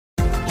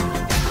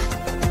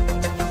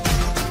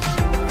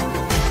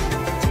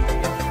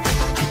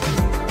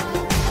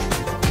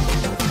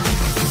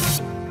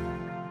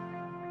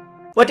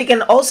What you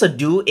can also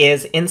do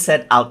is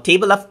insert our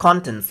table of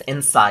contents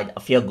inside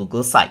of your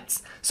Google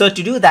Sites. So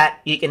to do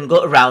that, you can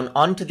go around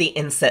onto the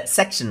insert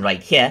section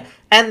right here,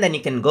 and then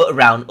you can go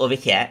around over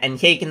here, and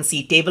here you can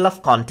see table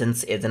of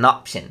contents is an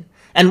option.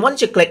 And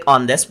once you click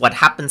on this, what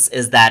happens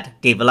is that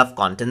table of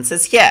contents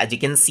is here, as you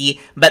can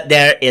see, but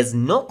there is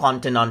no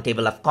content on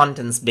table of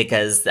contents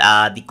because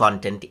the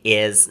content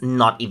is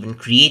not even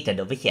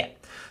created over here.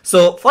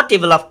 So for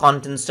table of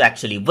contents to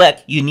actually work,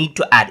 you need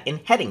to add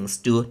in headings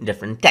to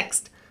different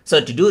text. So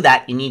to do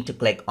that, you need to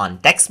click on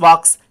text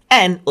box,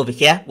 and over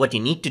here, what you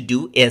need to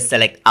do is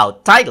select our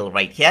title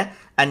right here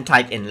and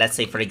type in, let's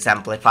say for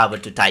example, if I were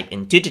to type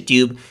in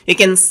TutorTube, you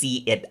can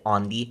see it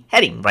on the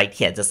heading right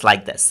here, just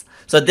like this.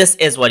 So this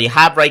is what you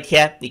have right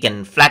here. You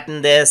can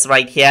flatten this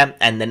right here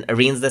and then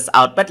arrange this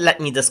out, but let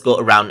me just go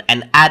around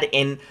and add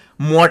in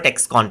more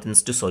text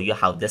contents to show you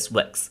how this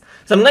works.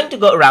 So I'm going to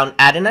go around,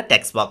 add in a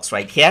text box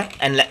right here,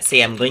 and let's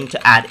say I'm going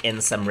to add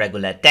in some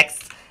regular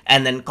text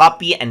and then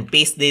copy and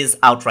paste these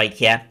out right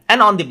here.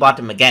 And on the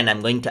bottom again,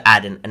 I'm going to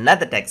add in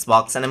another text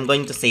box, and I'm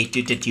going to say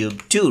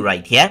TutorTube 2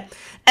 right here.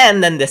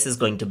 And then this is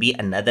going to be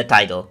another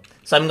title.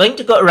 So I'm going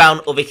to go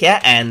around over here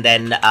and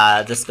then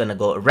just gonna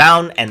go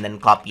around and then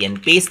copy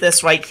and paste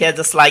this right here,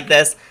 just like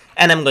this.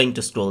 And I'm going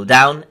to scroll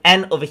down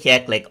and over here,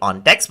 click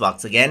on text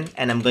box again.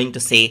 And I'm going to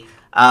say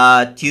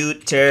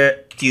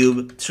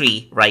TutorTube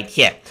 3 right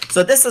here.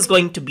 So this is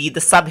going to be the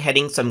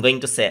subheading. So I'm going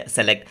to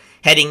select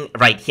heading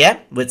right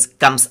here, which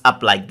comes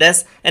up like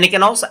this. And you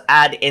can also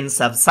add in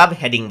some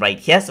subheading right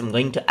here. So I'm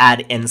going to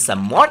add in some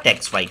more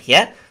text right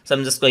here. So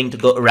I'm just going to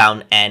go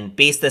around and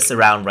paste this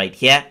around right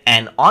here.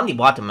 And on the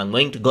bottom, I'm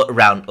going to go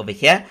around over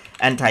here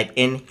and type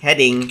in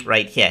heading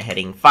right here,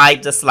 heading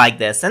 5, just like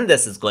this. And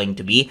this is going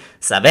to be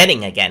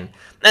subheading again.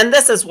 And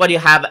this is what you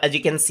have. As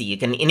you can see, you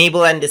can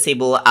enable and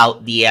disable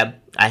out the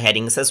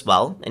headings as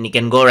well. And you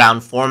can go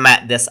around,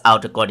 format this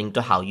out according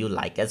to how you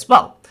like as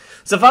well.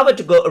 So if I were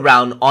to go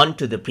around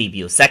onto the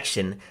preview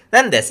section,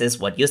 then this is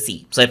what you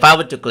see. So if I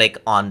were to click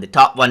on the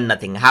top one,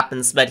 nothing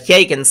happens. But here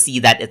you can see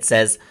that it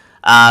says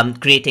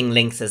creating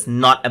links is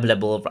not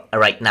available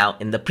right now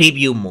in the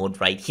preview mode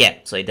right here.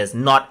 So it is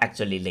not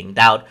actually linked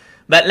out.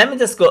 But let me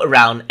just go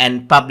around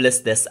and publish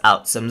this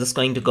out. So I'm just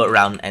going to go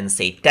around and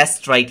say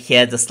test right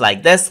here, just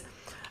like this.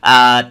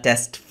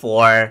 Test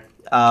for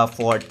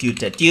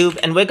TutorTube.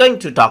 And we're going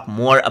to talk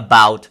more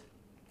about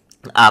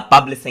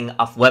publishing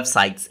of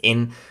websites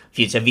in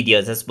future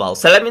videos as well.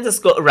 So let me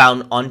just go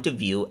around onto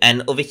view,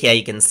 and over here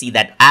you can see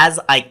that as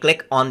I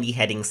click on the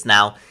headings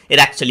now, it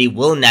actually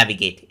will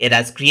navigate. It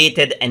has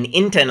created an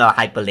internal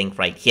hyperlink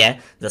right here,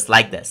 just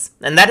like this.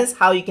 And that is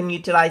how you can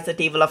utilize the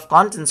table of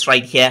contents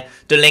right here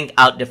to link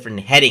out different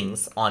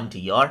headings onto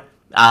your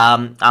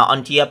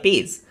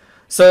page.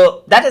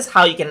 So that is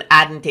how you can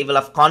add in table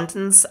of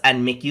contents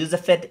and make use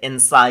of it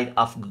inside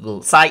of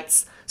Google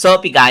Sites. So I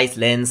hope you guys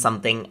learned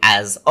something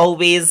as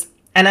always.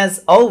 And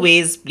as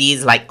always,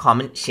 please like,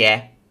 comment,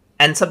 share,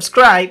 and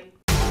subscribe.